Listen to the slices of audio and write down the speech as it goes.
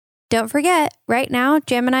Don't forget, right now,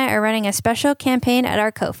 Jam and I are running a special campaign at our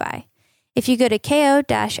Ko-Fi. If you go to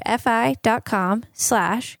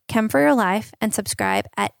ko-fi.com/chem4yourlife and subscribe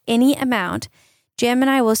at any amount, Jam and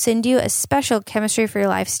I will send you a special Chemistry for Your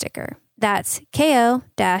Life sticker. That's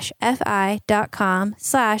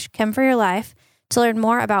ko-fi.com/chem4yourlife to learn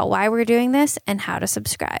more about why we're doing this and how to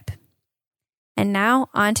subscribe. And now,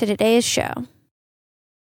 on to today's show.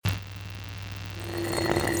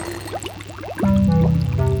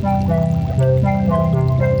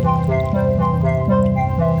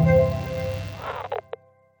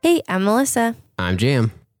 Hey, I'm Melissa. I'm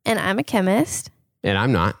Jam. And I'm a chemist. And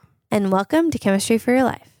I'm not. And welcome to Chemistry for Your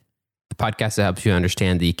Life, The podcast that helps you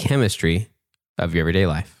understand the chemistry of your everyday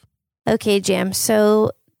life. Okay, Jam.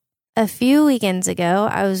 So a few weekends ago,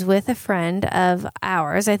 I was with a friend of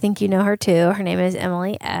ours. I think you know her too. Her name is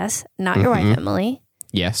Emily S., not your wife, Emily.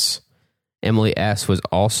 Yes. Emily S. was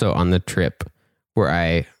also on the trip where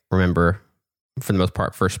I remember, for the most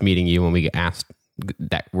part, first meeting you when we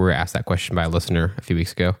were asked that question by a listener a few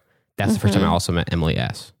weeks ago. That's the first time I also met Emily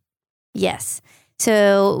S. Yes.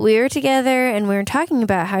 So we were together and we were talking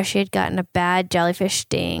about how she had gotten a bad jellyfish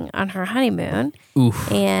sting on her honeymoon.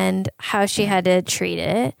 Oof. And how she had to treat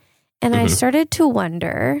it. And I started to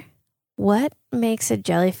wonder, what makes a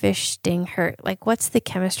jellyfish sting hurt? Like, what's the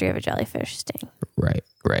chemistry of a jellyfish sting? Right.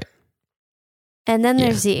 And then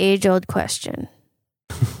there's the age-old question.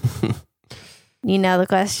 You know the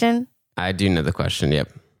question? I do know the question,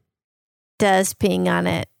 yep. Does peeing on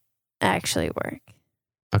it actually work?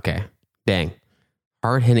 Okay. Dang.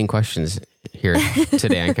 Hard-hitting questions here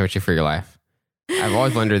today on Chemistry for Your Life. I've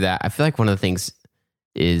always wondered that. I feel like one of the things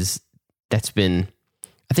that's been,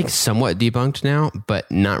 I think, somewhat debunked now, but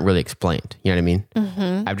not really explained. You know what I mean?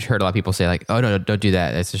 Mm-hmm. I've just heard a lot of people say like, oh, no, don't do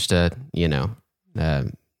that. It's just a,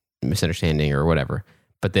 misunderstanding or whatever.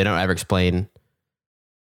 But they don't ever explain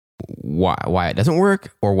why it doesn't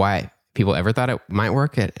work or why people ever thought it might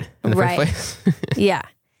work in the first place. Yeah.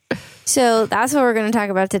 So that's what we're going to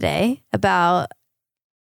talk about today, about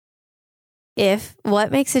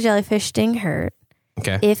what makes a jellyfish sting hurt,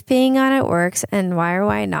 if peeing on it works, and why or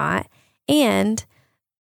why not. And,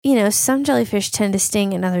 some jellyfish tend to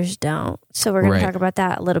sting and others don't. So we're going to talk about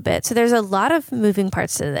that a little bit. So there's a lot of moving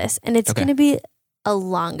parts to this, and it's going to be a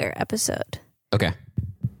longer episode. Okay.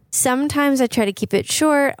 Sometimes I try to keep it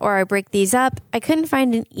short or I break these up. I couldn't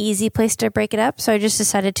find an easy place to break it up, so I just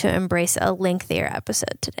decided to embrace a lengthier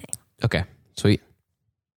episode today. Okay, sweet.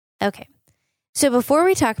 Okay. So before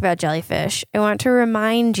we talk about jellyfish, I want to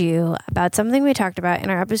remind you about something we talked about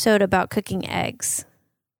in our episode about cooking eggs.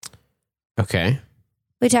 Okay.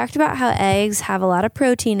 We talked about how eggs have a lot of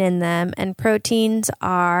protein in them, and proteins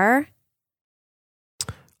are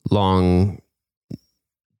long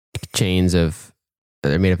chains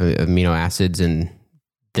they're made up of amino acids, and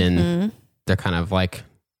then they're kind of like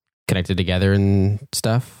connected together and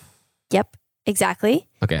stuff. Yep, exactly.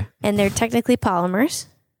 Okay. And they're technically polymers.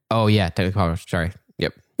 Oh, yeah, technically polymers. Sorry.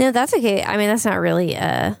 Yep. No, that's okay. I mean, that's not really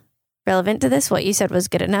relevant to this. What you said was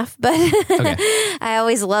good enough, but I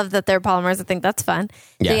always love that they're polymers. I think that's fun.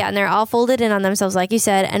 Yeah. So yeah, and they're all folded in on themselves, like you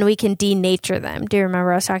said, and we can denature them. Do you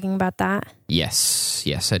remember us talking about that? Yes,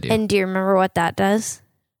 I do. And do you remember what that does?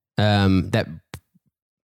 That,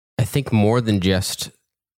 I think, more than just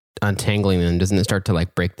untangling them, doesn't it start to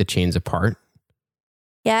like break the chains apart?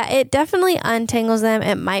 Yeah, it definitely untangles them.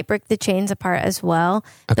 It might break the chains apart as well.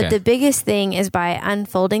 Okay. But the biggest thing is by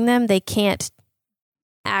unfolding them, they can't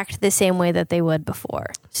act the same way that they would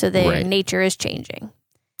before. So their nature is changing.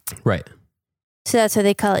 Right. So that's why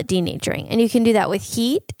they call it denaturing. And you can do that with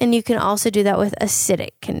heat, and you can also do that with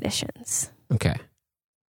acidic conditions. Okay.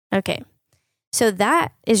 So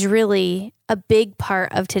that is really a big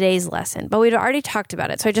part of today's lesson, but we'd already talked about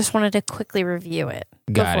it. So I just wanted to quickly review it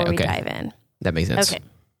before we dive in. That makes sense. Okay.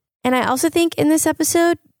 And I also think in this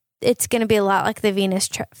episode, it's going to be a lot like the Venus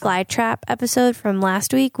flytrap episode from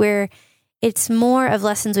last week, where it's more of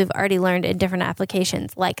lessons we've already learned in different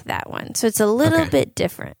applications like that one. So it's a little bit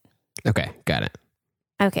different. Okay. Got it.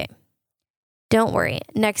 Okay. Don't worry.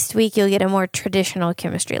 Next week, you'll get a more traditional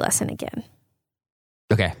chemistry lesson again.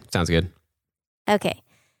 Okay. Sounds good. Okay.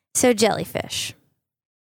 So jellyfish.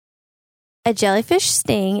 A jellyfish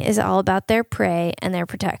sting is all about their prey and their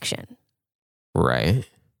protection. Right.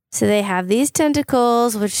 So they have these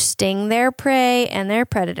tentacles which sting their prey and their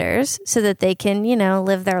predators so that they can,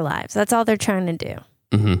 live their lives. That's all they're trying to do.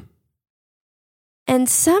 Mm-hmm. And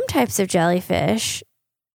some types of jellyfish,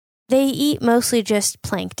 they eat mostly just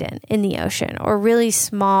plankton in the ocean or really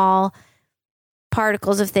small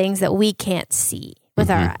particles of things that we can't see with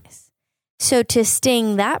our eyes. So to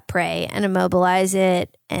sting that prey and immobilize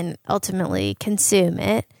it and ultimately consume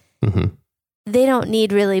it, Mm-hmm. They don't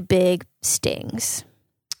need really big stings.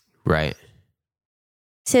 Right.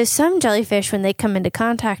 So some jellyfish, when they come into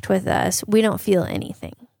contact with us, we don't feel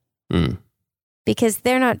anything. Because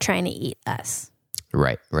they're not trying to eat us.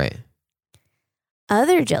 Right.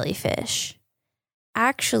 Other jellyfish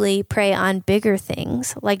actually prey on bigger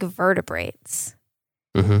things like vertebrates.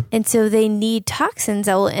 Mm-hmm. And so they need toxins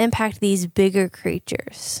that will impact these bigger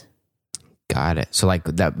creatures. Got it. So like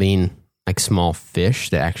that mean like small fish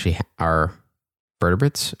that actually are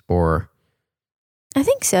vertebrates, or? I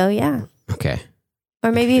think so, yeah. Okay.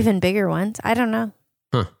 Or maybe even bigger ones. I don't know.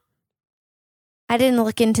 Huh. I didn't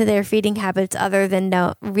look into their feeding habits other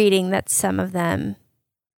than reading that some of them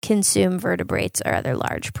consume vertebrates or other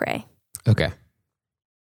large prey. Okay.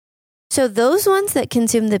 So those ones that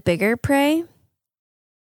consume the bigger prey,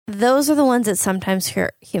 those are the ones that sometimes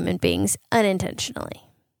hurt human beings unintentionally.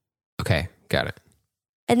 Okay, got it.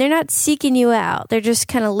 And they're not seeking you out. They're just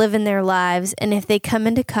kind of living their lives. And if they come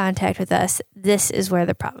into contact with us, this is where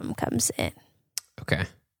the problem comes in. Okay.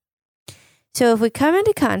 So if we come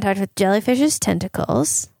into contact with jellyfish's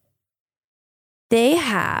tentacles, they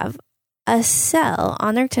have a cell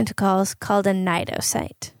on their tentacles called a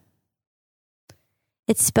cnidocyte.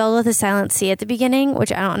 It's spelled with a silent C at the beginning,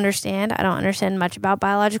 which I don't understand. I don't understand much about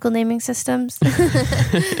biological naming systems.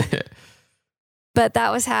 But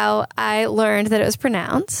that was how I learned that it was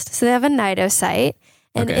pronounced. So they have a cnidocyte.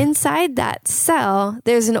 And inside that cell,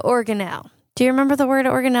 there's an organelle. Do you remember the word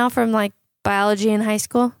organelle from like biology in high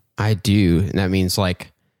school? I do. And that means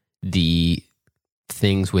like the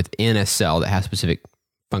things within a cell that have specific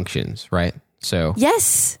functions, right? So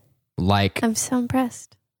yes. Like I'm so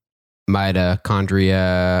impressed.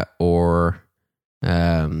 Mitochondria or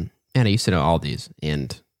and I used to know all these.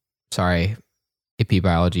 And sorry, AP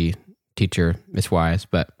biology teacher, Miss Wise,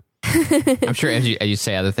 but I'm sure as you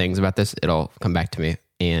say other things about this, it'll come back to me.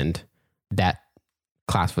 And that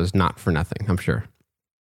class was not for nothing, I'm sure.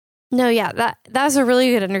 No, yeah, that's a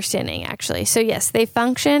really good understanding, actually. So yes, they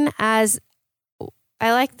function as,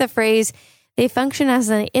 I like the phrase, they function as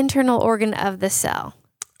an internal organ of the cell.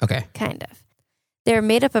 Okay. Kind of. They're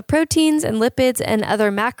made up of proteins and lipids and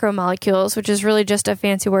other macromolecules, which is really just a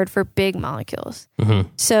fancy word for big molecules. Mm-hmm.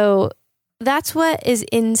 So that's what is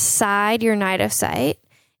inside your cnidocyte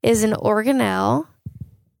is an organelle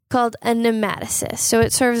called a nematocist. So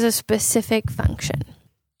it serves a specific function.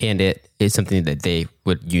 And it is something that they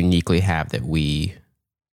would uniquely have that we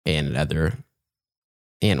and other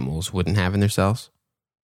animals wouldn't have in their cells?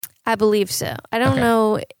 I believe so. I don't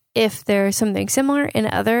know if there's something similar in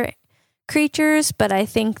other creatures, but I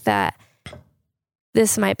think that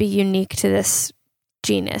this might be unique to this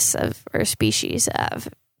genus of or species of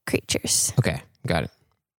creatures. Okay, got it.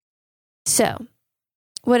 So,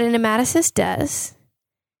 what a nematocist does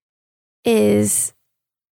is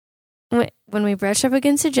when we brush up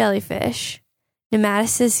against a jellyfish,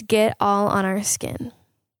 nematocysts get all on our skin.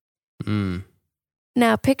 Mm.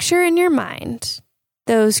 Now, picture in your mind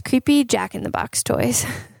those creepy Jack-in-the-Box toys.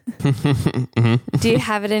 Mm-hmm. Do you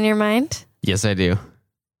have it in your mind? Yes, I do.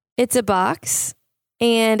 It's a box,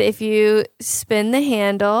 and if you spin the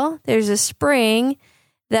handle, there's a spring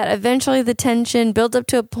that eventually the tension builds up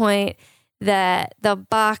to a point that the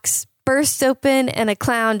box bursts open and a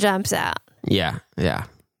clown jumps out. Yeah.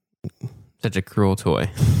 Such a cruel toy.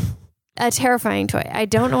 A terrifying toy. I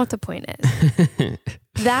don't know what the point is.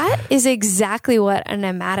 That is exactly what a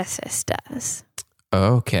nematocyst does.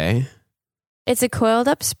 Okay. It's a coiled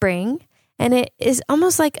up spring, and it is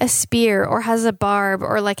almost like a spear or has a barb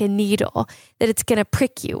or like a needle that it's going to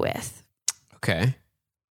prick you with. Okay.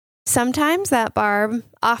 Sometimes that barb,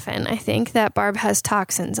 often I think, that barb has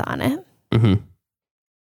toxins on it.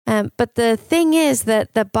 Mm-hmm. But the thing is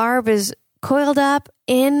that the barb is coiled up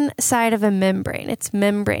inside of a membrane. It's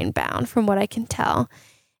membrane bound from what I can tell.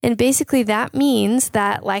 And basically that means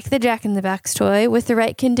that, like the Jack-in-the-Box toy, with the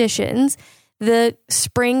right conditions, the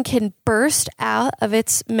spring can burst out of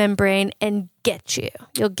its membrane and get you.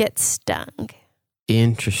 You'll get stung.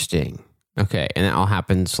 Interesting. Okay. And it all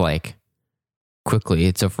happens like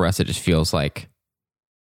quickly. So for us, it just feels like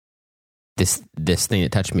this thing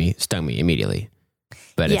that touched me stung me immediately.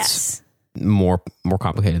 But it's more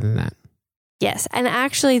complicated than that. Yes. And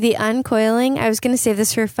actually the uncoiling, I was going to save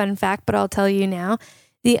this for a fun fact, but I'll tell you now.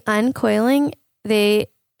 The uncoiling, they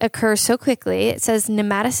occur so quickly. It says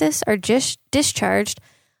nematocysts are just discharged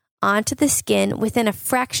onto the skin within a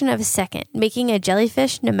fraction of a second, making a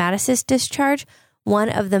jellyfish nematocyst discharge one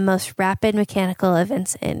of the most rapid mechanical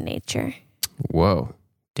events in nature. Whoa.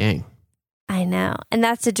 Dang. I know. And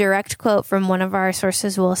that's a direct quote from one of our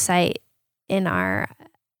sources we'll cite in our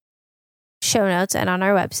show notes and on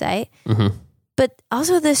our website. Mm-hmm. But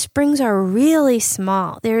also the springs are really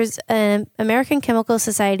small. There's an American Chemical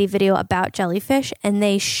Society video about jellyfish, and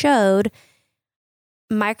they showed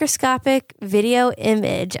microscopic video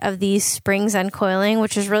image of these springs uncoiling,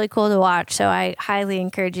 which is really cool to watch. So I highly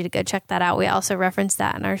encourage you to go check that out. We also reference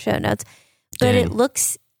that in our show notes. But It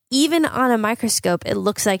looks, even on a microscope, it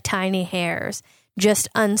looks like tiny hairs just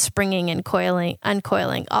unspringing and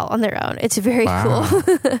uncoiling all on their own. It's very cool.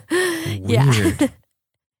 Yeah.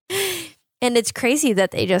 And it's crazy that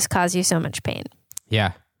they just cause you so much pain.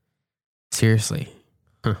 Yeah. Seriously.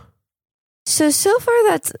 Huh. So far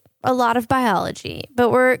that's a lot of biology, but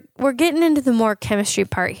we're getting into the more chemistry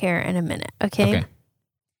part here in a minute, okay?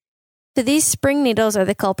 So these spring needles are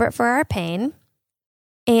the culprit for our pain,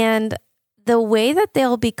 and the way that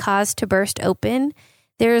they'll be caused to burst open,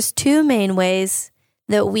 there's two main ways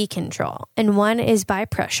that we control, and one is by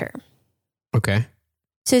pressure. Okay.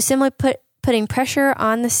 So simply putting pressure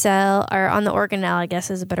on the cell, or on the organelle, I guess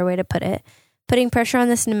is a better way to put it. Putting pressure on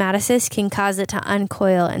this nematocyst can cause it to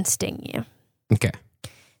uncoil and sting you. Okay.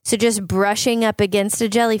 So just brushing up against a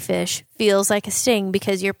jellyfish feels like a sting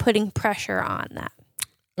because you're putting pressure on that.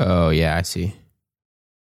 Oh, yeah, I see.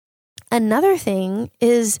 Another thing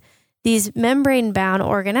is these membrane-bound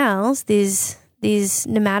organelles, these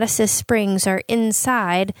nematocyst springs are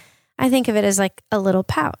inside. I think of it as like a little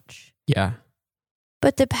pouch. Yeah.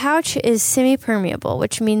 But the pouch is semi-permeable,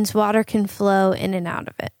 which means water can flow in and out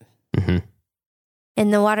of it. Mm-hmm.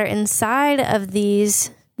 And the water inside of these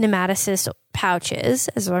nematocyst pouches,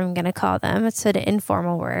 is what I'm going to call them. It's an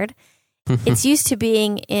informal word. It's used to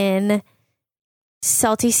being in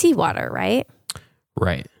salty seawater, right?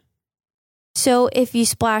 Right. So if you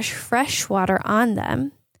splash fresh water on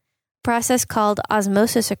them, a process called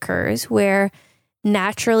osmosis occurs where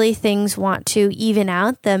naturally things want to even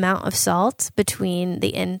out the amount of salt between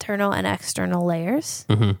the internal and external layers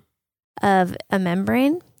of a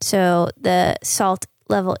membrane. So the salt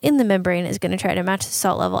level in the membrane is going to try to match the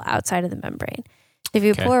salt level outside of the membrane. If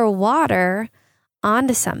you pour water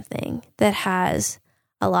onto something that has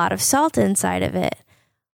a lot of salt inside of it,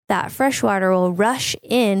 that fresh water will rush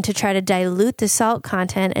in to try to dilute the salt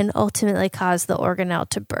content and ultimately cause the organelle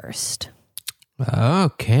to burst.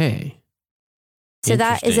 Okay. So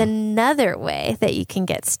that is another way that you can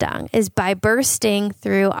get stung, is by bursting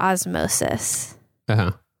through osmosis.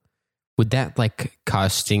 Uh-huh. Would that like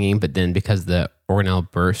cause stinging, but then because the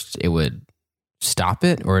organelle bursts, it would stop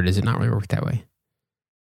it? Or does it not really work that way?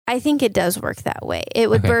 I think it does work that way.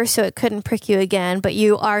 It would burst so it couldn't prick you again, but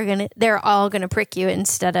they're all going to prick you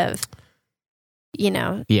instead of,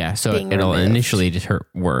 Yeah, so it'll initially just hurt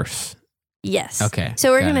worse. Yes. Okay.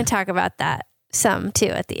 So we're going to talk about that some too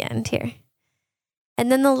at the end here.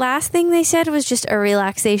 And then the last thing they said was just a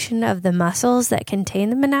relaxation of the muscles that contain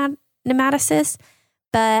the nematocyst.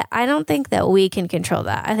 But I don't think that we can control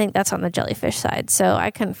that. I think that's on the jellyfish side. So I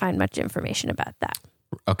couldn't find much information about that.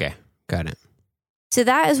 Okay, got it. So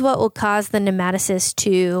that is what will cause the nematocyst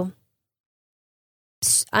to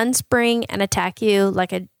unspring and attack you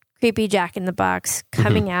like a creepy jack-in-the-box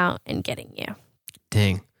coming out and getting you.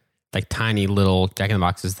 Dang. Like tiny little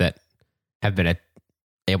jack-in-the-boxes that have been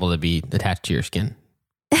able to be attached to your skin.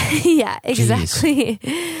 Yeah, exactly.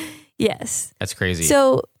 Jeez. Yes. That's crazy.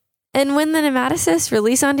 So, and when the nematocysts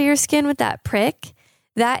release onto your skin with that prick,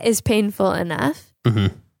 that is painful enough.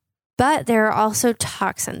 Mm-hmm. But there are also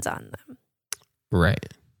toxins on them. Right.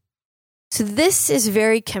 So this is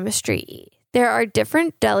very chemistry. There are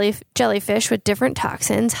different jellyfish with different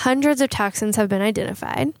toxins. Hundreds of toxins have been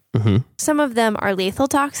identified. Mm-hmm. Some of them are lethal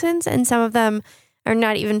toxins, and some of them are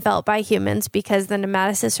not even felt by humans because the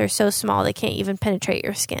nematocysts are so small they can't even penetrate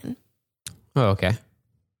your skin. Oh, okay.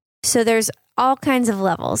 So there's all kinds of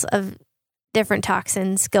levels of different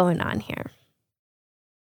toxins going on here.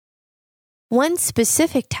 One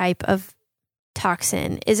specific type of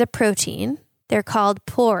toxin is a protein. They're called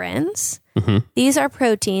porins. Mm-hmm. These are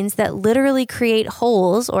proteins that literally create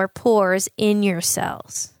holes or pores in your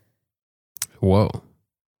cells. Whoa.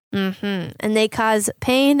 Mm-hmm. And they cause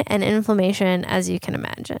pain and inflammation, as you can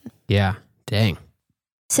imagine. Yeah. Dang.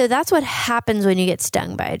 So that's what happens when you get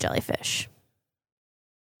stung by a jellyfish.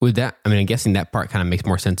 I'm guessing that part kind of makes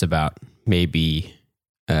more sense about maybe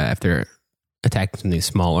if they're attacking something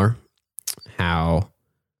smaller, how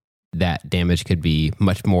that damage could be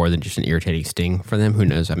much more than just an irritating sting for them. Who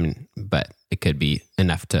knows? But it could be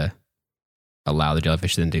enough to allow the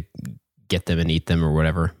jellyfish then to get them and eat them or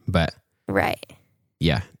whatever. But right.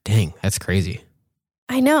 Yeah. Dang. That's crazy.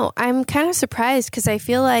 I know. I'm kind of surprised because I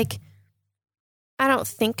feel like I don't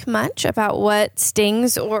think much about what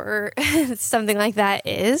stings or something like that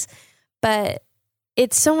is, but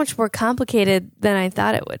it's so much more complicated than I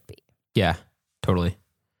thought it would be. Yeah. Totally.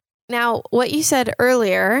 Now, what you said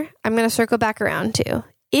earlier, I'm going to circle back around to.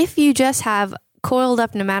 If you just have coiled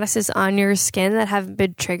up nematocysts on your skin that haven't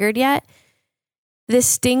been triggered yet, this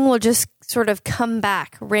sting will just sort of come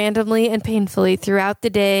back randomly and painfully throughout the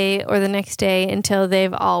day or the next day until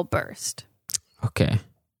they've all burst. Okay.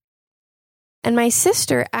 And my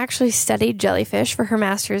sister actually studied jellyfish for her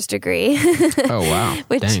master's degree. Oh, wow.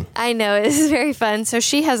 Which Dang. I know is very fun. So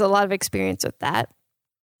she has a lot of experience with that.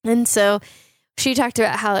 And so she talked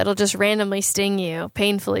about how it'll just randomly sting you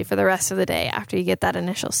painfully for the rest of the day after you get that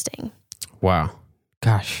initial sting. Wow.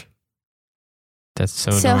 Gosh. That's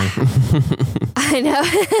so annoying. I know.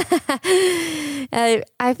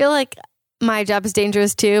 I feel like my job is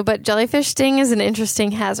dangerous too, but jellyfish sting is an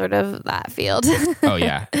interesting hazard of that field. Oh,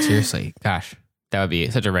 yeah. Seriously. Gosh. That would be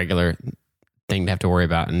such a regular thing to have to worry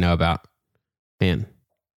about and know about. Man.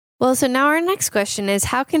 Well, so now our next question is,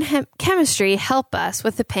 how can chemistry help us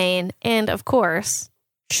with the pain? And of course,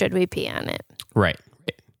 should we pee on it? Right.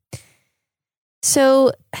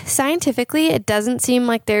 So scientifically, it doesn't seem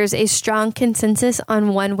like there's a strong consensus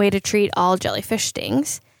on one way to treat all jellyfish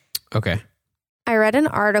stings. Okay. I read an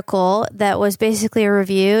article that was basically a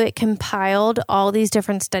review. It compiled all these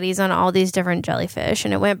different studies on all these different jellyfish,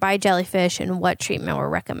 and it went by jellyfish and what treatment were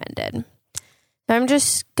recommended. So I'm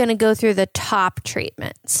just going to go through the top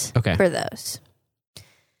treatments for those.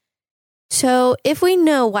 So if we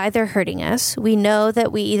know why they're hurting us, we know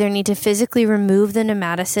that we either need to physically remove the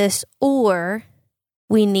nematocysts or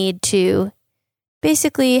we need to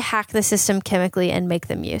basically hack the system chemically and make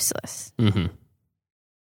them useless. Mm-hmm.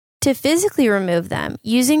 To physically remove them,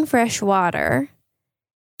 using fresh water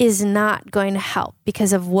is not going to help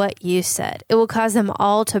because of what you said. It will cause them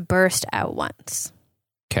all to burst at once.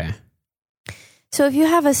 Okay. So if you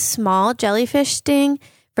have a small jellyfish sting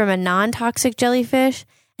from a non-toxic jellyfish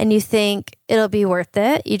and you think it'll be worth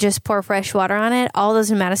it, you just pour fresh water on it, all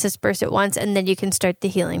those nematocysts burst at once, and then you can start the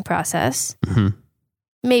healing process. Mm-hmm.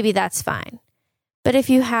 Maybe that's fine. But if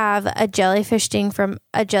you have a jellyfish sting from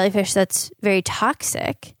a jellyfish that's very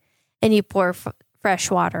toxic and you pour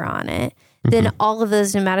fresh water on it, then all of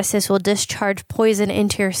those nematocysts will discharge poison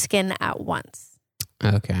into your skin at once.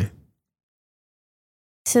 Okay.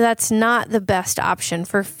 So that's not the best option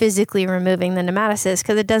for physically removing the nematocysts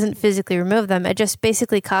because it doesn't physically remove them. It just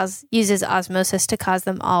basically uses osmosis to cause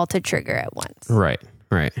them all to trigger at once. Right.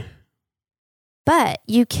 But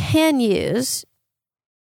you can use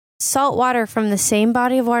salt water from the same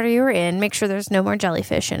body of water you were in. Make sure there's no more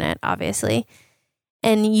jellyfish in it, obviously.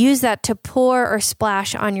 And use that to pour or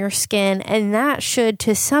splash on your skin. And that should,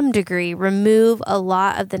 to some degree, remove a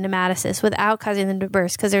lot of the nematocysts without causing them to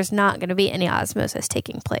burst because there's not going to be any osmosis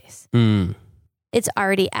taking place. Mm. It's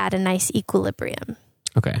already at a nice equilibrium.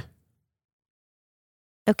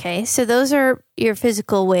 Okay, so those are your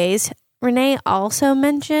physical ways. Renee also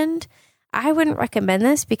mentioned, I wouldn't recommend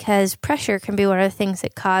this because pressure can be one of the things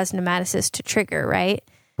that cause nematocysts to trigger, right?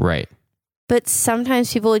 Right. But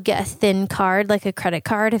sometimes people would get a thin card, like a credit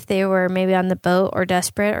card, if they were maybe on the boat or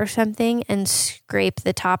desperate or something, and scrape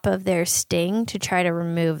the top of their sting to try to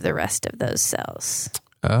remove the rest of those cells.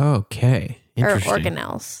 Okay. Or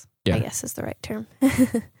organelles, I guess is the right term.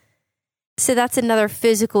 So that's another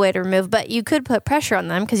physical way to remove, but you could put pressure on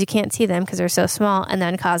them because you can't see them because they're so small and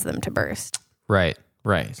then cause them to burst. Right.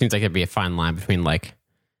 Seems like it'd be a fine line between like,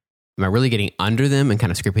 am I really getting under them and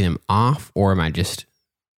kind of scraping them off, or am I just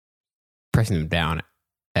pressing them down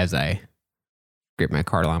as I scrape my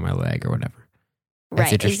card along my leg or whatever?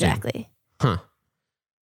 That's exactly. Huh.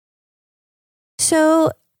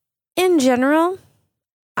 So in general,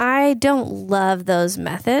 I don't love those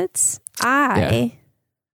methods.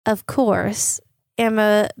 Of course, am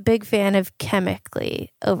a big fan of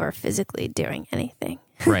chemically over physically doing anything.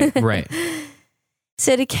 Right.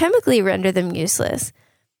 So to chemically render them useless,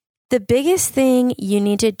 the biggest thing you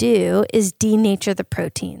need to do is denature the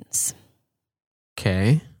proteins.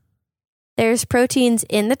 Okay. There's proteins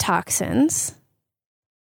in the toxins,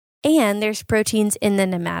 and there's proteins in the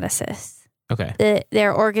nematocysts. Okay.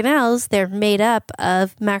 They're organelles. They're made up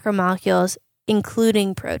of macromolecules,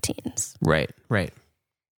 including proteins. Right.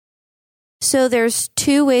 So there's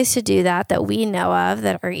two ways to do that we know of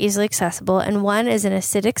that are easily accessible, and one is an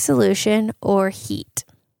acidic solution or heat.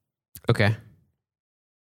 Okay.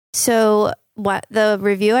 So what the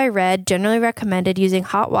review I read generally recommended using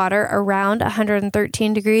hot water around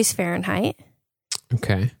 113 degrees Fahrenheit.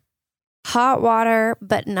 Okay. Hot water,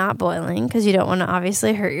 but not boiling because you don't want to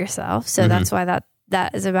obviously hurt yourself. So that's why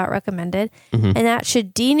that is about recommended. And that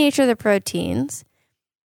should denature the proteins.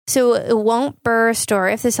 So it won't burst, or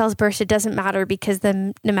if the cells burst, it doesn't matter because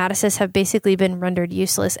the nematocysts have basically been rendered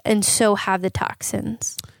useless, and so have the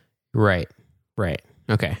toxins. Right. Right.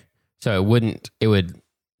 Okay. So it would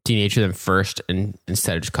denature them first and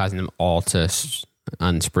instead of just causing them all to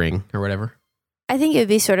unspring or whatever? I think it would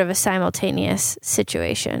be sort of a simultaneous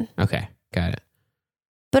situation. Okay. Got it.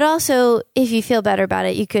 But also, if you feel better about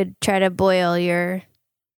it, you could try to boil your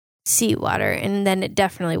seawater, and then it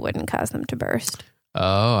definitely wouldn't cause them to burst.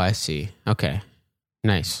 Oh, I see. Okay.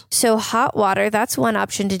 Nice. So hot water, that's one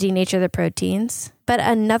option to denature the proteins. But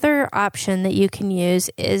another option that you can use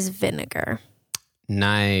is vinegar.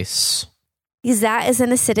 Nice. Because that is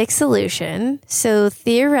an acidic solution. So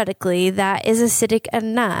theoretically, that is acidic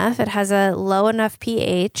enough. It has a low enough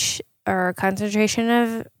pH or concentration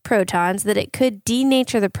of protons that it could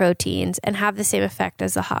denature the proteins and have the same effect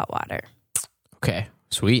as the hot water. Okay.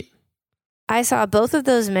 Sweet. I saw both of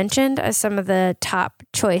those mentioned as some of the top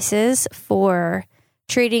choices for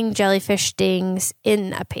treating jellyfish stings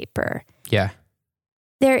in a paper. Yeah.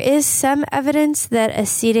 There is some evidence that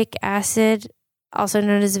acetic acid, also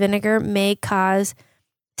known as vinegar, may cause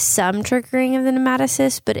some triggering of the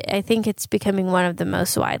nematocyst, but I think it's becoming one of the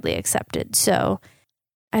most widely accepted. So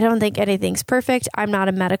I don't think anything's perfect. I'm not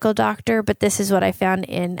a medical doctor, but this is what I found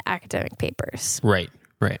in academic papers. Right.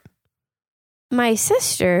 My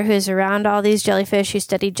sister, who's around all these jellyfish, who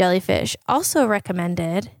studied jellyfish, also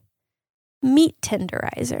recommended meat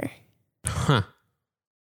tenderizer. Huh.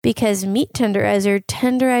 Because meat tenderizer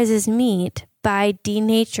tenderizes meat by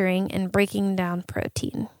denaturing and breaking down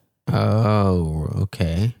protein. Oh,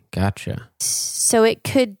 okay. Gotcha. So it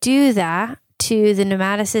could do that to the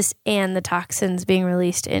nematocysts and the toxins being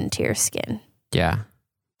released into your skin. Yeah.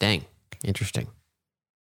 Dang. Interesting.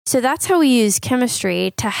 So that's how we use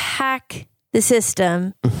chemistry to hack the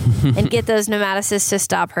system and get those nematocysts to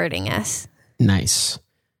stop hurting us. Nice.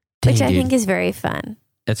 Dang, which I dude. think is very fun.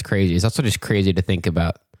 That's crazy. It's also just crazy to think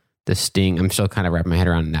about the sting. I'm still kind of wrapping my head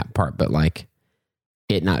around that part, but like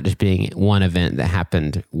it not just being one event that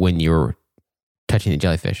happened when you were touching the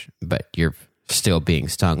jellyfish, but you're still being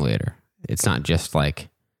stung later. It's not just like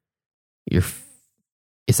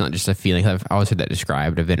it's not just a feeling. I've always heard that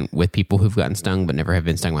described. I've been with people who've gotten stung, but never have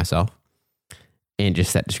been stung myself. And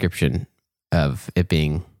just that description of it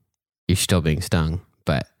being, you're still being stung,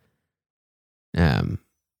 but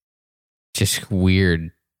just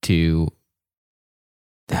weird to,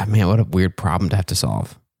 man, what a weird problem to have to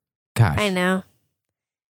solve. Gosh. I know.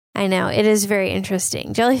 It is very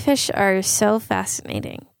interesting. Jellyfish are so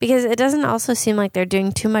fascinating because it doesn't also seem like they're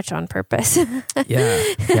doing too much on purpose.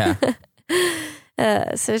 Yeah.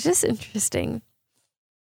 So it's just interesting.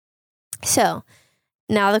 So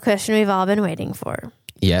now the question we've all been waiting for.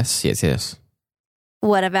 Yes.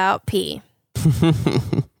 What about pee?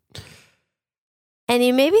 And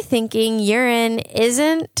you may be thinking urine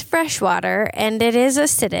isn't fresh water and it is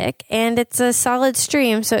acidic and it's a solid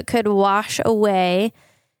stream, so it could wash away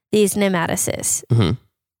these nematocysts. Mm-hmm.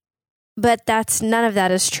 But none of that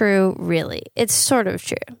is true, really. It's sort of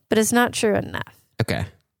true, but it's not true enough. Okay.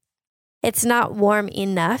 It's not warm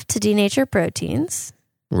enough to denature proteins.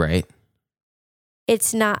 Right.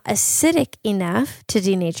 It's not acidic enough to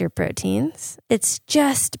denature proteins. It's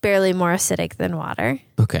just barely more acidic than water.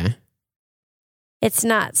 Okay. It's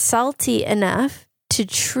not salty enough to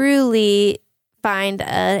truly find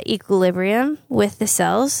an equilibrium with the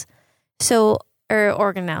cells. So, or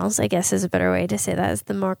organelles, I guess is a better way to say that, is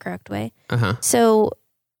the more correct way. Uh-huh. So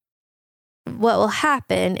what will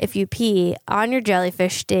happen if you pee on your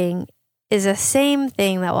jellyfish sting is the same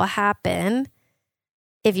thing that will happen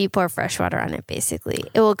if you pour fresh water on it, basically.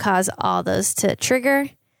 It will cause all those to trigger.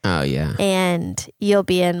 Oh, yeah. And you'll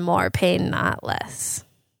be in more pain, not less.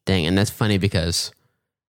 Dang, and that's funny because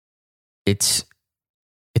it's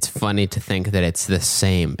funny to think that it's the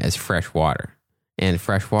same as fresh water. And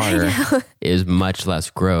fresh water is much less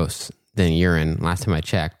gross than urine, last time I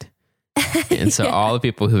checked. And so all the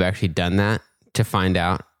people who've actually done that to find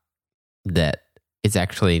out that it's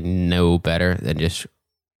actually no better than just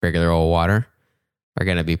regular old water are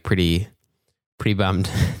going to be pretty bummed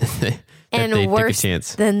that and they worse took a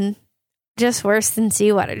chance. worse than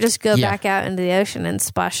seawater. Just go back out into the ocean and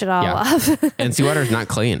splash it all off. And seawater is not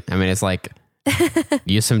clean. I mean, it's like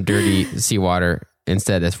use some dirty seawater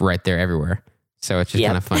instead. That's right there everywhere. So it's just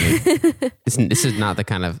kind of funny. This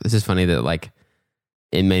is funny that like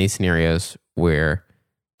in many scenarios where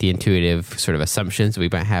the intuitive sort of assumptions we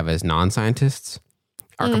might have as non-scientists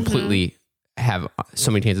are completely have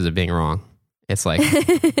so many chances of being wrong. It's like,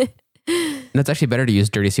 and it's actually better to use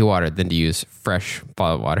dirty seawater than to use fresh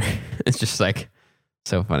bottled water. It's just like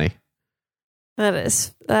so funny. That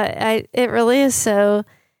is, it really is so,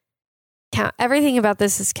 everything about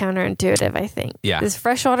this is counterintuitive, I think. Yeah. Because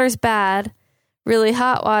fresh water is bad. really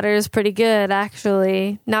hot water is pretty good,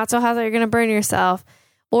 actually. Not so hot that you're going to burn yourself.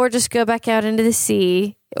 Or just go back out into the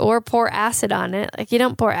sea or pour acid on it. Like, you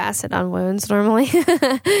don't pour acid on wounds normally.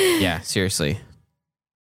 Yeah, seriously.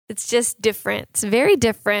 It's just different. It's very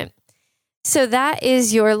different. So that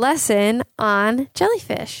is your lesson on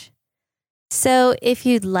jellyfish. So if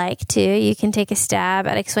you'd like to, you can take a stab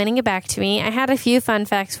at explaining it back to me. I had a few fun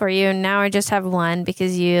facts for you, and now I just have one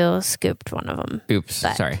because you scooped one of them. Oops,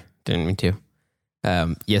 sorry. Didn't mean to.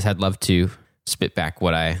 Yes, I'd love to spit back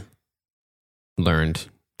what I learned.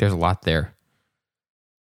 There's a lot there.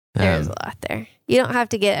 There's a lot there. You don't have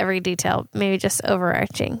to get every detail, maybe just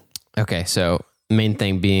overarching. Okay, so main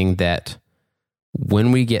thing being that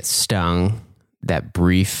when we get stung, that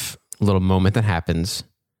brief little moment that happens,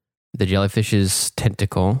 the jellyfish's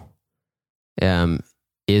tentacle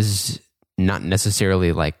is not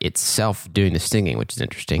necessarily like itself doing the stinging, which is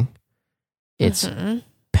interesting. It's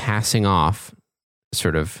passing off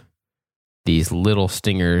sort of these little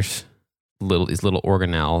stingers, these little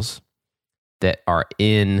organelles that are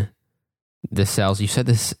in the cells. You said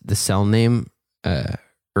the cell name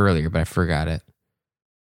earlier, but I forgot it.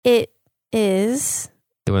 It is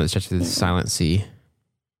the one that starts with the silent C.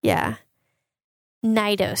 Yeah.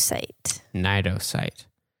 Cnidocyte. Cnidocyte.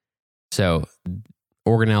 So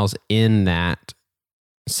organelles in that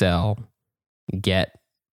cell get,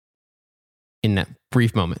 in that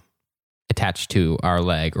brief moment, attached to our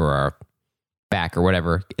leg or our back or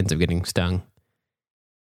whatever ends up getting stung.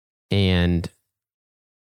 And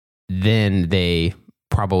then they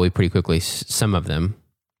probably pretty quickly, some of them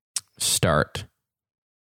start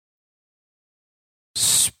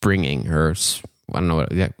springing, or I don't know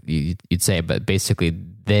what you'd say, but basically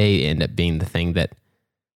they end up being the thing that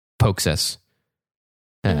pokes us.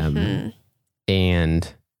 And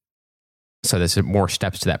so there's more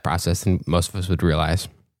steps to that process than most of us would realize.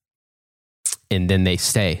 And then they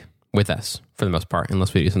stay with us for the most part,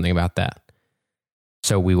 unless we do something about that.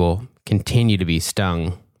 So we will continue to be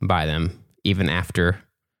stung by them even after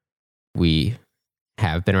we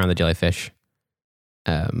have been around the jellyfish,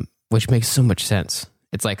 which makes so much sense.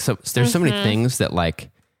 It's like, so there's so many things that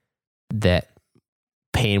that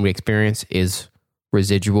pain we experience is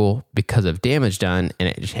residual because of damage done, and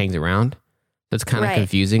it just hangs around. So it's kind of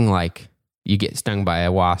confusing. Like, you get stung by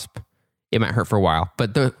a wasp, it might hurt for a while,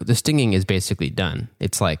 but the stinging is basically done.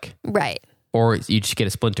 It's like, or you just get a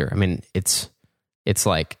splinter. I mean, it's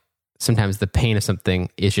like sometimes the pain of something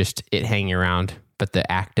is just it hanging around, but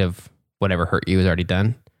the act of whatever hurt you is already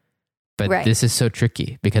done. But this is so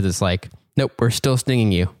tricky because it's like, nope, we're still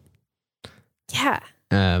stinging you. Yeah.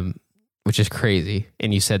 Which is crazy.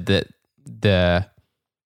 And you said that the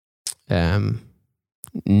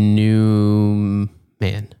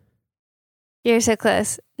You're so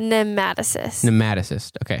close. Nematocyst.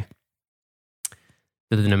 Nematocyst. Okay.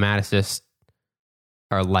 So the nematocysts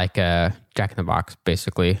are like a jack-in-the-box,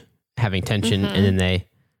 basically, having tension, and then they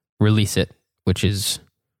release it, which is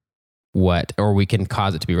or we can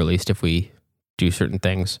cause it to be released if we do certain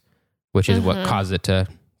things, which is what causes it to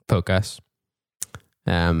poke us.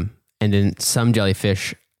 And then some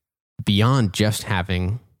jellyfish, beyond just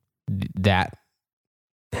having that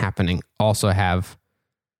happening, also have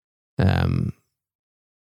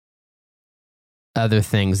other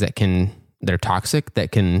things that are toxic,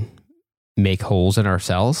 that can make holes in our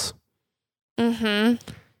cells.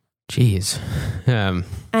 Jeez.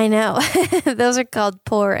 I know. Those are called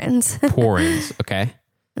porins. Porins, okay.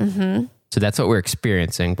 So that's what we're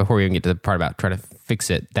experiencing. Before we even get to the part about trying to fix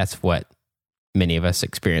it, that's what many of us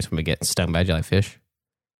experience when we get stung by jellyfish.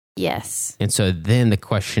 Yes. And so then the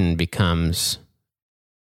question becomes,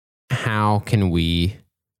 how can we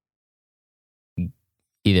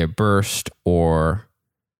either burst or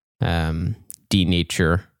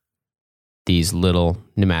denature these little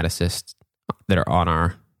nematocysts that are on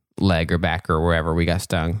our leg or back or wherever we got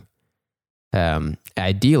stung?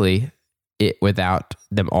 Ideally, without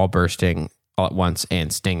them all bursting all at once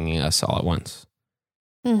and stinging us all at once.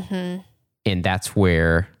 And that's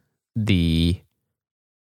where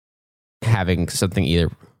having something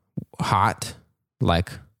either hot,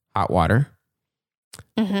 like hot water,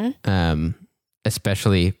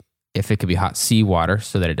 especially if it could be hot seawater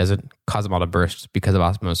so that it doesn't cause them all to burst because of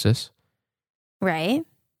osmosis. Right.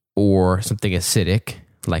 Or something acidic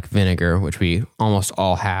like vinegar, which we almost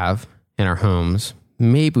all have in our homes.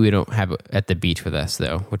 Maybe we don't have it at the beach with us,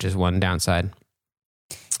 though, which is one downside.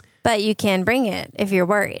 But you can bring it if you're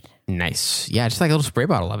worried. Nice. Yeah, just like a little spray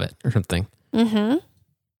bottle of it or something.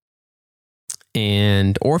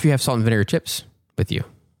 And, or if you have salt and vinegar chips with you,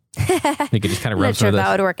 you could just kind of rub some of those.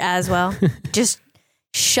 That would work as well. Just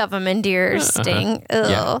shove them into your sting.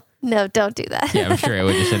 Yeah. No, don't do that. Yeah, I'm sure it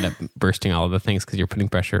would just end up bursting all of the things because you're putting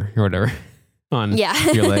pressure or whatever on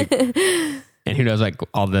your leg. And who knows, like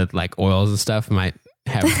all the like oils and stuff might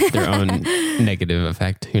have their own negative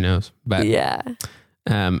effect. Who knows? But yeah.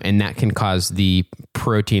 And that can cause the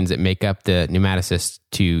proteins that make up the nematocysts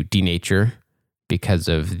to denature because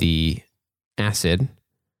of the acid.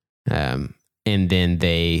 And then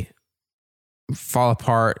they fall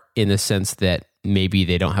apart in the sense that maybe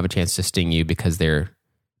they don't have a chance to sting you because they're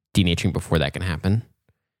denaturing before that can happen.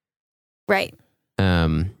 Right.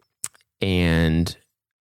 And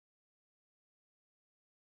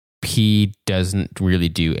pee doesn't really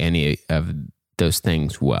do any of those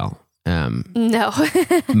things well. No.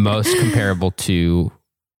 Most comparable to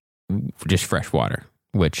just fresh water,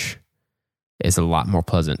 which is a lot more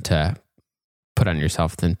pleasant to put on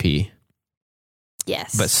yourself than pee.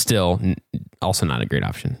 Yes. But still, also not a great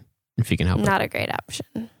option if you can help it. Not a great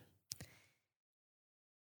option.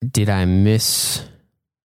 Did I miss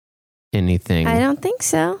anything? I don't think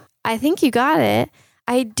so. I think you got it.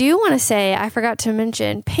 I do want to say, I forgot to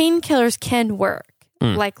mention, painkillers can work,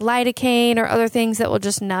 like lidocaine or other things that will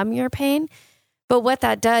just numb your pain. But what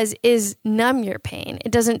that does is numb your pain.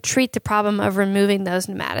 It doesn't treat the problem of removing those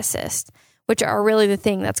nematocysts, which are really the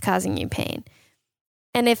thing that's causing you pain.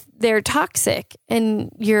 And if they're toxic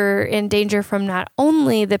and you're in danger from not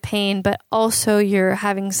only the pain, but also you're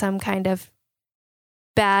having some kind of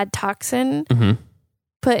bad toxin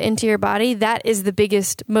put into your body, that is the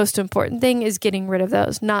biggest, most important thing, is getting rid of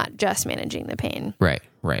those, not just managing the pain. Right.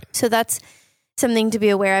 So that's something to be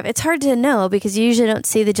aware of. It's hard to know because you usually don't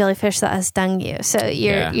see the jellyfish that has stung you. So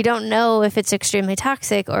you don't know if it's extremely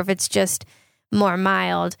toxic or if it's just more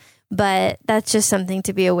mild. But that's just something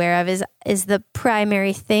to be aware of is the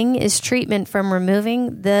primary thing is treatment from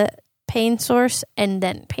removing the pain source and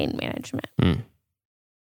then pain management.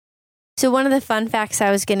 So one of the fun facts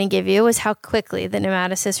I was going to give you was how quickly the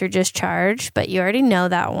nematocysts are discharged, but you already know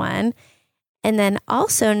that one. And then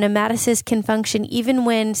also nematocysts can function even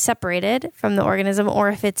when separated from the organism or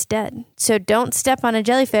if it's dead. So don't step on a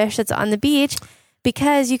jellyfish that's on the beach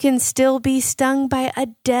because you can still be stung by a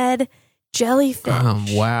dead jellyfish. Oh,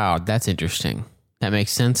 wow. That's interesting. That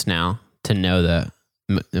makes sense now to know the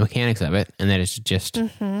mechanics of it, and that it's just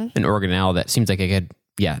an organelle that seems like it could,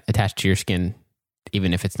 attach to your skin,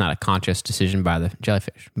 even if it's not a conscious decision by the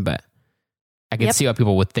jellyfish. But I can see why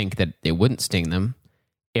people would think that it wouldn't sting them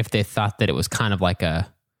if they thought that it was kind of like a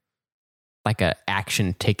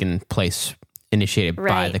action taken place initiated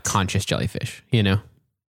by the conscious jellyfish, you know?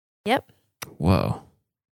 Yep. Whoa.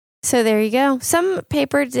 So there you go. Some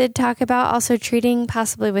paper did talk about also treating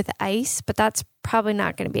possibly with ice, but that's probably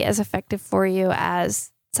not going to be as effective for you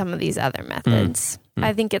as some of these other methods.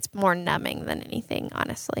 I think it's more numbing than anything,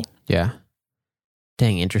 honestly. Yeah.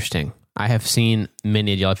 Dang, interesting. I have seen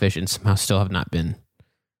many jellyfish and somehow still have not been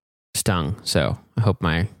stung. So I hope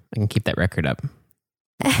I can keep that record up.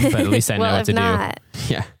 But at least I know what to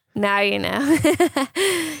do. Yeah. Now you know.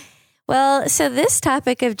 Well, so this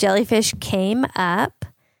topic of jellyfish came up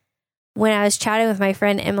when I was chatting with my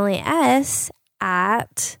friend Emily S.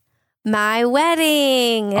 at my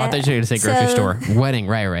wedding. Oh, I thought you were going to say grocery store. Wedding,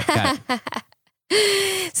 right. Got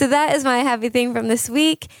it. So that is my happy thing from this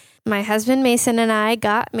week. My husband Mason and I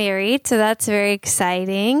got married, so that's very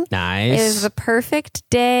exciting. Nice. It was the perfect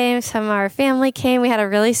day. Some of our family came. We had a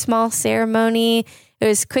really small ceremony. It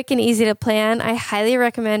was quick and easy to plan. I highly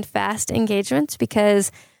recommend fast engagements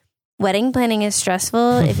because wedding planning is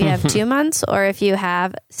stressful if you have 2 months or if you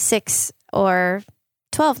have 6 or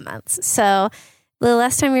 12 months. So the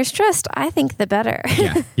less time you're stressed, I think the better.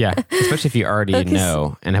 Yeah. Especially if you already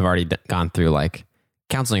know and have already gone through like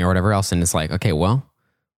counseling or whatever else. And it's like, okay, well,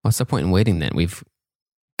 what's the point in waiting then? We've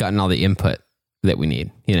gotten all the input that we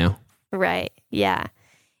need, you know? Right. Yeah.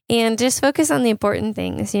 And just focus on the important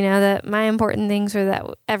things, you know, that my important things were that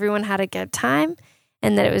everyone had a good time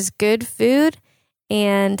and that it was good food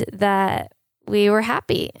and that we were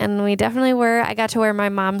happy. And we definitely were. I got to wear my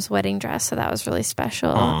mom's wedding dress, so that was really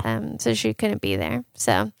special. So she couldn't be there.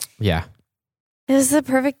 So yeah, it was the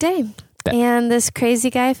perfect day. And this crazy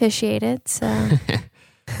guy officiated. So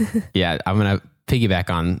yeah, I'm going to piggyback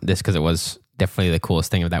on this because it was definitely the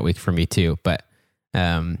coolest thing of that week for me too. But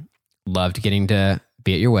loved getting to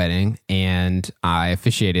be at your wedding, and I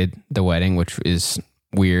officiated the wedding, which is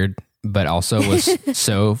weird, but also was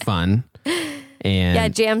so fun. And yeah,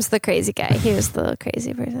 Jam's the crazy guy. He was the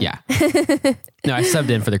crazy person. Yeah. No, I subbed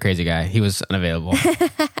in for the crazy guy. He was unavailable.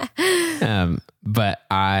 But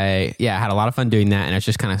I had a lot of fun doing that, and it's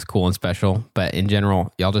just kind of cool and special. But in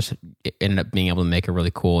general, y'all just ended up being able to make a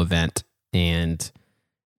really cool event, and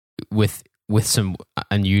with with some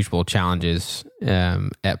unusual challenges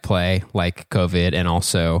at play, like COVID, and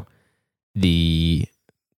also the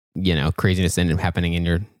craziness that ended up happening in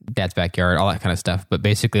your dad's backyard, all that kind of stuff. But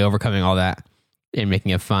basically overcoming all that and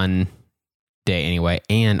making a fun day anyway.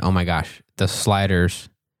 And oh my gosh, the sliders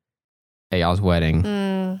at y'all's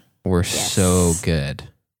wedding were so good.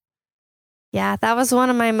 Yeah, that was one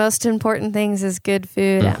of my most important things, is good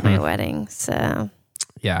food at my wedding. So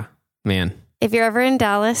yeah, man. If you're ever in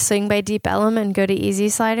Dallas, swing by Deep Ellum and go to Easy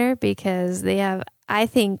Slider, because they have, I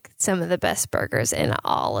think, some of the best burgers in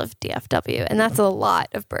all of DFW, and that's a lot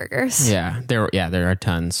of burgers. Yeah, there are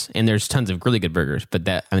tons, and there's tons of really good burgers. But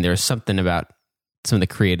there was something about some of the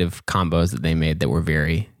creative combos that they made that were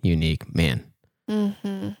very unique, man.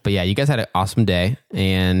 Mm-hmm. But yeah, you guys had an awesome day,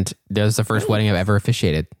 and that was the first wedding I've ever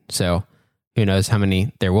officiated. So who knows how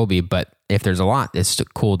many there will be? But if there's a lot, it's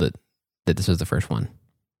cool that this was the first one.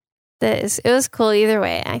 It was cool either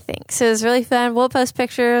way, I think. So it was really fun. We'll post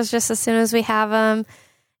pictures just as soon as we have them,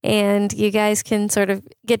 and you guys can sort of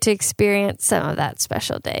get to experience some of that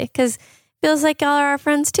special day, because it feels like y'all are our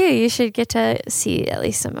friends too. You should get to see at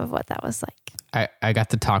least some of what that was like. I got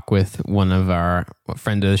to talk with one of our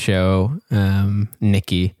friend of the show,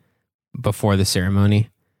 Nikki, before the ceremony,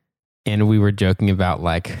 and we were joking about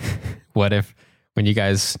like, what if when you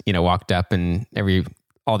guys walked up and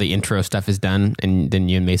all the intro stuff is done, and then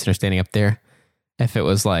you and Mason are standing up there. If it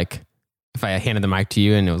was like, if I handed the mic to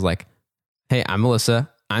you and it was like, hey, I'm Melissa,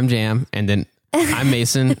 I'm Jam, and then I'm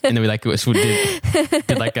Mason, and then we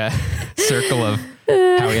did like a circle of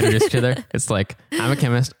how we introduced each other. It's like, I'm a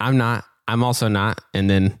chemist, I'm not, I'm also not, and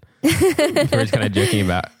then we're just kind of joking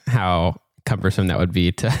about how cumbersome that would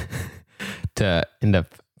be to end up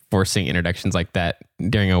forcing introductions like that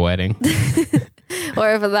during a wedding.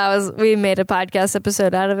 Or if we made a podcast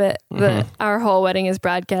episode out of it, but our whole wedding is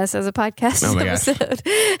broadcast as a podcast episode.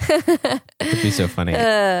 It'd be so funny.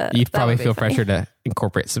 You'd probably feel pressure to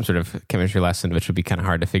incorporate some sort of chemistry lesson, which would be kind of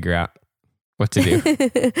hard to figure out what to do.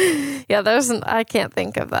 Yeah, I can't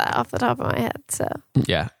think of that off the top of my head. So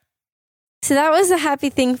yeah. So that was a happy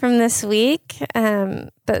thing from this week.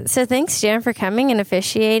 But so thanks, Jan, for coming and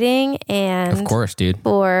officiating, and of course, dude,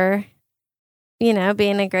 for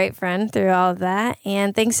being a great friend through all of that.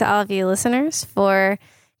 And thanks to all of you listeners for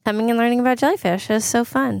coming and learning about jellyfish. It was so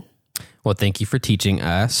fun. Well, thank you for teaching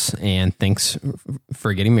us, and thanks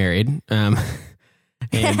for getting married. And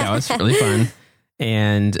that was really fun.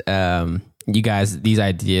 And you guys, these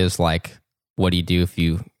ideas like, what do you do if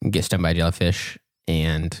you get stung by a jellyfish,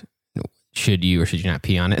 and should you or should you not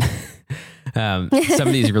pee on it? Some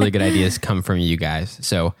of these really good ideas come from you guys.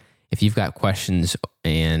 So if you've got questions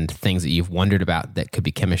and things that you've wondered about that could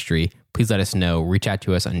be chemistry, please let us know. Reach out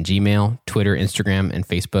to us on Gmail, Twitter, Instagram, and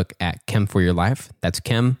Facebook at Chem for Your Life. That's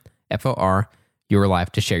Chem, F-O-R, Your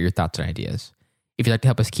Life, to share your thoughts and ideas. If you'd like to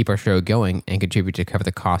help us keep our show going and contribute to cover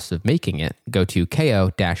the costs of making it, go to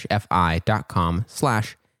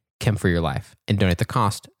ko-fi.com/chemforyourlife and donate the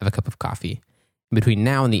cost of a cup of coffee. Between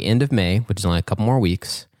now and the end of May, which is only a couple more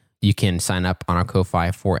weeks, you can sign up on our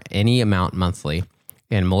Ko-Fi for any amount monthly,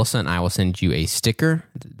 and Melissa and I will send you a sticker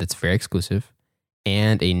that's very exclusive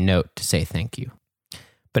and a note to say thank you.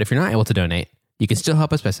 But if you're not able to donate, you can still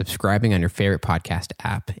help us by subscribing on your favorite podcast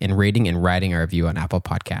app and rating and writing a review on Apple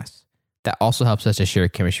Podcasts. That also helps us to share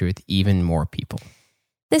chemistry with even more people.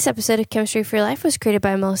 This episode of Chemistry for Your Life was created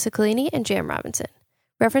by Melissa Collini and Jam Robinson.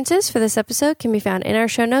 References for this episode can be found in our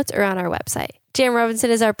show notes or on our website. Jam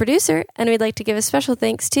Robinson is our producer, and we'd like to give a special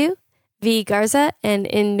thanks to V. Garza and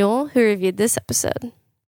In Newell, who reviewed this episode.